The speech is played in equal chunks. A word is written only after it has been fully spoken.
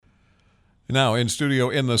Now in studio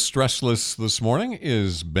in the Stressless this morning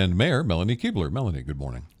is Bend Mayor Melanie Kebler. Melanie, good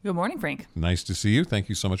morning. Good morning, Frank. Nice to see you. Thank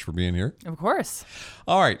you so much for being here. Of course.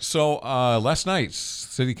 All right. So last night,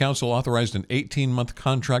 City Council authorized an 18-month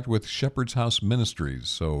contract with Shepherd's House Ministries.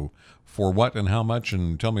 So for what and how much?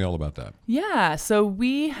 And tell me all about that. Yeah. So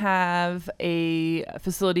we have a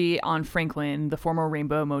facility on Franklin, the former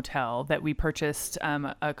Rainbow Motel, that we purchased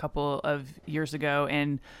a couple of years ago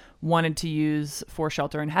and wanted to use for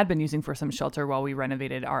shelter and had been using for some shelter while we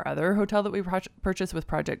renovated our other hotel that we purchased with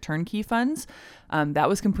Project Turnkey funds. That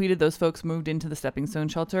was completed. Those folks moved into the Stepping Stone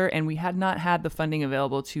shelter, and we had not had the funding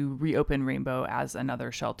available to reopen Rainbow as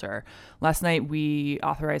another shelter. Last night, we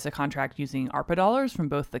authorized a contract using ARPA dollars from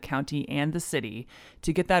both the county and the city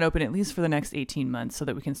to get that open at least for the next 18 months so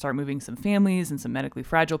that we can start moving some families and some medically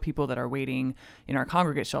fragile people that are waiting in our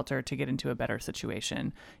congregate shelter to get into a better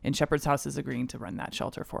situation. And Shepherd's House is agreeing to run that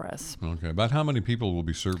shelter for us. Okay. About how many people will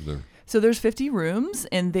be served there? So there's 50 rooms,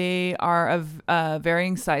 and they are of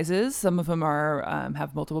varying sizes. Some of them are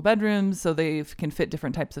have multiple bedrooms, so they can fit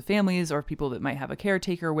different types of families or people that might have a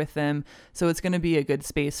caretaker with them. So it's going to be a good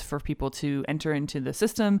space for people to enter into the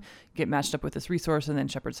system, get matched up with this resource, and then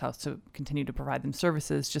Shepherd's House to continue to provide them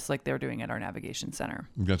services just like they're doing at our navigation center.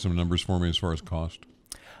 You got some numbers for me as far as cost?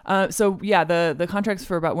 The contract's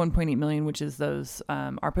for about $1.8 million, which is those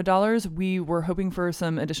ARPA dollars. We were hoping for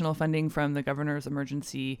some additional funding from the governor's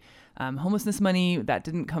emergency homelessness money. That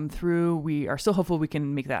didn't come through. We are still hopeful we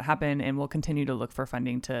can make that happen, and we'll continue to look for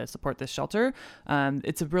funding to support this shelter.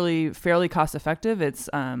 It's a really fairly cost effective. It's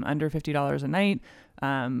under $50 a night,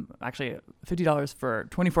 actually $50 for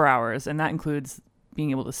 24 hours, and that includes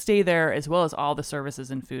being able to stay there, as well as all the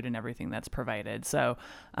services and food and everything that's provided. So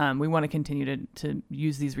we want to continue to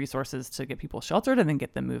use these resources to get people sheltered and then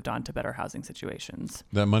get them moved on to better housing situations.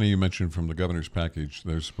 That money you mentioned from the governor's package,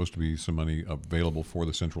 there's supposed to be some money available for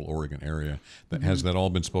the Central Oregon area. Has that all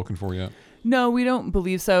been spoken for yet? No, we don't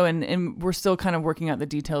believe so. And we're still kind of working out the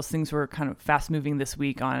details. Things were kind of fast moving this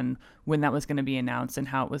week on when that was going to be announced and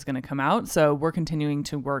how it was going to come out. So we're continuing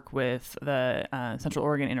to work with the Central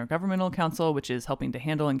Oregon Intergovernmental Council, which is helping to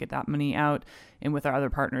handle and get that money out, and with our other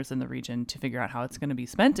partners in the region to figure out how it's going to be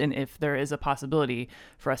spent and if there is a possibility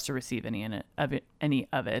for us to receive any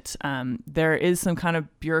of it. There is some kind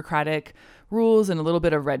of bureaucratic rules and a little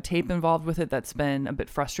bit of red tape involved with it that's been a bit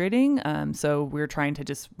frustrating. So we're trying to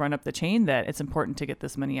just run up the chain that it's important to get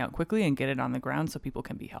this money out quickly and get it on the ground so people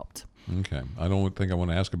can be helped. Okay. I don't think I want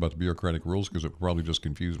to ask about the bureaucratic rules because it will probably just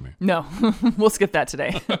confuse me. No, we'll skip that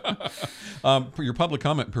today. For your public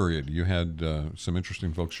comment period, you had some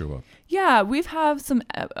interesting folks show up. Yeah, we've had some,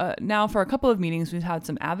 now for a couple of meetings, we've had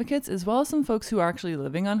some advocates as well as some folks who are actually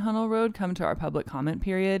living on Hunnell Road come to our public comment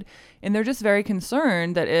period. And they're just very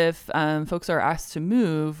concerned that if folks are asked to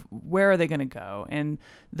move, where are they going to go? And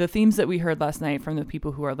the themes that we heard last night from the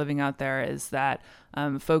people who are living out there is that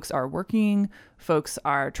folks are working, folks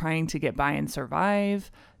are trying to get by and survive.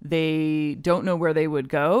 They don't know where they would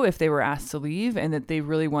go if they were asked to leave, and that they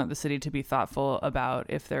really want the city to be thoughtful about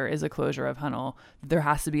if there is a closure of Hunnell, there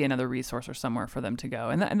has to be another resource or somewhere for them to go.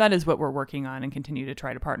 And that is what we're working on and continue to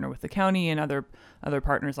try to partner with the county and other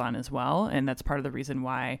partners on as well. And that's part of the reason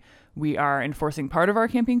why we are enforcing part of our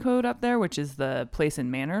camping code up there, which is the place and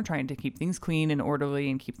manner, trying to keep things clean and orderly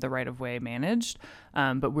and keep the right of way managed.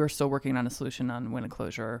 But we're still working on a solution on when a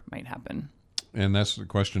closure might happen. And that's the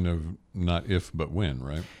question of not if, but when,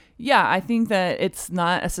 right? Yeah, I think that it's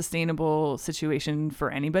not a sustainable situation for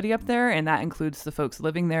anybody up there, and that includes the folks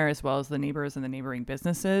living there as well as the neighbors and the neighboring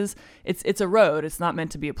businesses. It's a road. It's not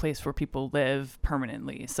meant to be a place where people live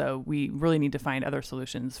permanently. So we really need to find other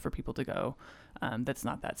solutions for people to go. That's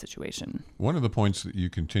not that situation. One of the points that you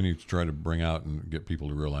continue to try to bring out and get people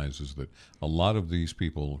to realize is that a lot of these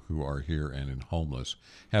people who are here and in homeless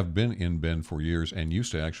have been in Bend for years and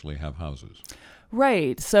used to actually have houses.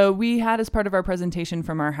 Right. So we had, as part of our presentation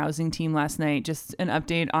from our housing team last night, just an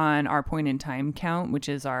update on our point in time count, which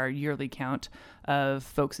is our yearly count of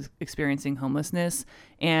folks experiencing homelessness.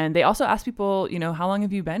 And they also asked people, how long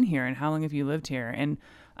have you been here and how long have you lived here? And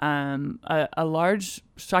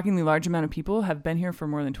shockingly large amount of people have been here for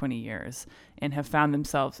more than 20 years and have found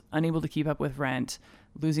themselves unable to keep up with rent,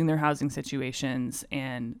 losing their housing situations,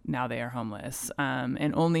 and now they are homeless.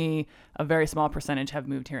 And only a very small percentage have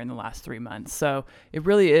moved here in the last 3 months. So it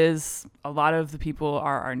really is, a lot of the people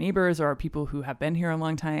are our neighbors or are people who have been here a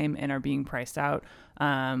long time and are being priced out,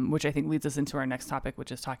 which I think leads us into our next topic,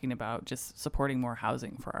 which is talking about just supporting more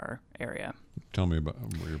housing for our area. Tell me about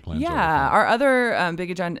what your plans are. Yeah, our other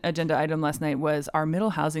big agenda item last night was our middle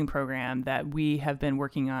housing program that we have been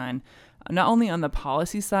working on not only on the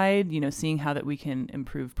policy side, seeing how that we can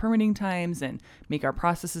improve permitting times and make our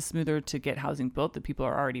processes smoother to get housing built that people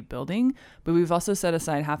are already building, but we've also set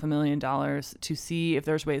aside $500,000 to see if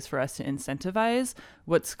there's ways for us to incentivize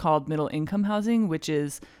what's called middle income housing, which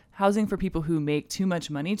is housing for people who make too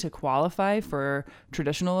much money to qualify for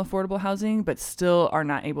traditional affordable housing, but still are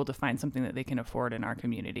not able to find something that they can afford in our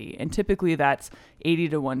community. And typically that's 80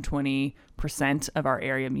 to 120% of our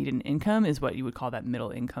area median income is what you would call that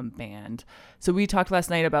middle income band. So we talked last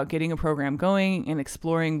night about getting a program going and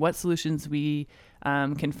exploring what solutions we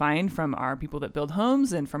can find from our people that build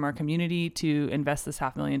homes and from our community to invest this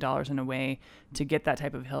 $500,000 in a way to get that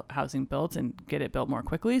type of housing built and get it built more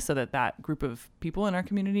quickly so that that group of people in our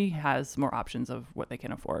community has more options of what they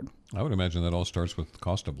can afford. I would imagine that all starts with the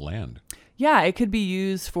cost of land. Yeah, it could be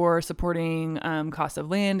used for supporting cost of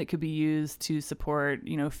land. It could be used to support,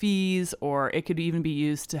 fees, or it could even be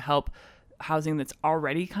used to help housing that's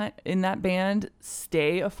already in that band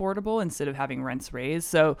stay affordable instead of having rents raised.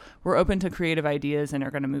 So we're open to creative ideas and are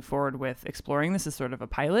going to move forward with exploring this as sort of a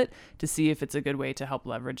pilot to see if it's a good way to help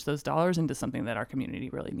leverage those dollars into something that our community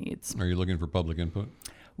really needs. Are you looking for public input?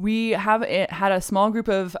 We have had a small group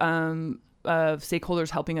of stakeholders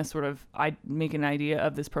helping us sort of make an idea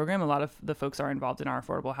of this program. A lot of the folks are involved in our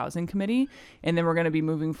affordable housing committee. And then we're going to be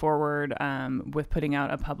moving forward with putting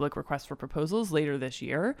out a public request for proposals later this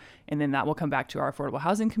year. And then that will come back to our affordable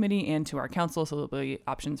housing committee and to our council. So there'll be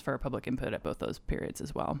options for public input at both those periods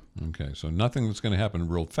as well. Okay. So nothing that's going to happen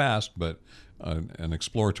real fast, but an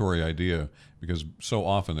exploratory idea, because so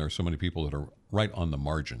often there are so many people that are right on the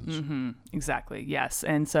margins. Mm-hmm. Exactly. Yes.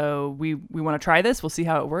 And so we want to try this. We'll see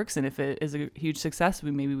how it works. And if it is a huge success,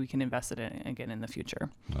 maybe we can invest it in again in the future.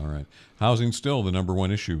 All right. Housing's still the number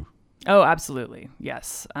one issue. Oh, absolutely.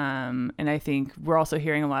 Yes. And I think we're also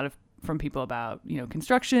hearing a lot from people about,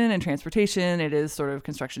 construction and transportation. It is sort of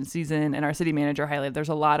construction season, and our city manager highlighted there's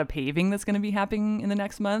a lot of paving that's going to be happening in the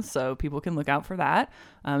next month, so people can look out for that.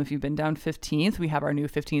 If you've been down 15th, we have our new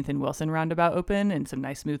 15th and Wilson roundabout open and some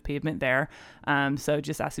nice smooth pavement there. So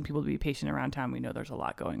just asking people to be patient around town. We know there's a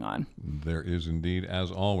lot going on. There is indeed, as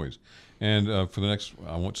always. And for the next,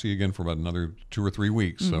 I won't see you again for about another 2 or 3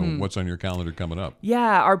 weeks. So what's on your calendar coming up?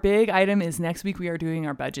 Yeah, our big item is next week we are doing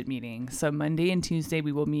our budget meeting. So Monday and Tuesday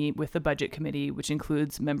we will meet with the budget committee, which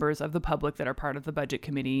includes members of the public that are part of the budget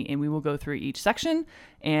committee. And we will go through each section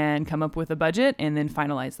and come up with a budget and then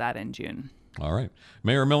finalize that in June. All right.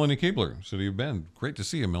 Mayor Melanie Kebler, City of Bend. Great to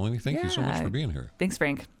see you, Melanie. Thank you so much for being here. Thanks,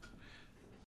 Frank.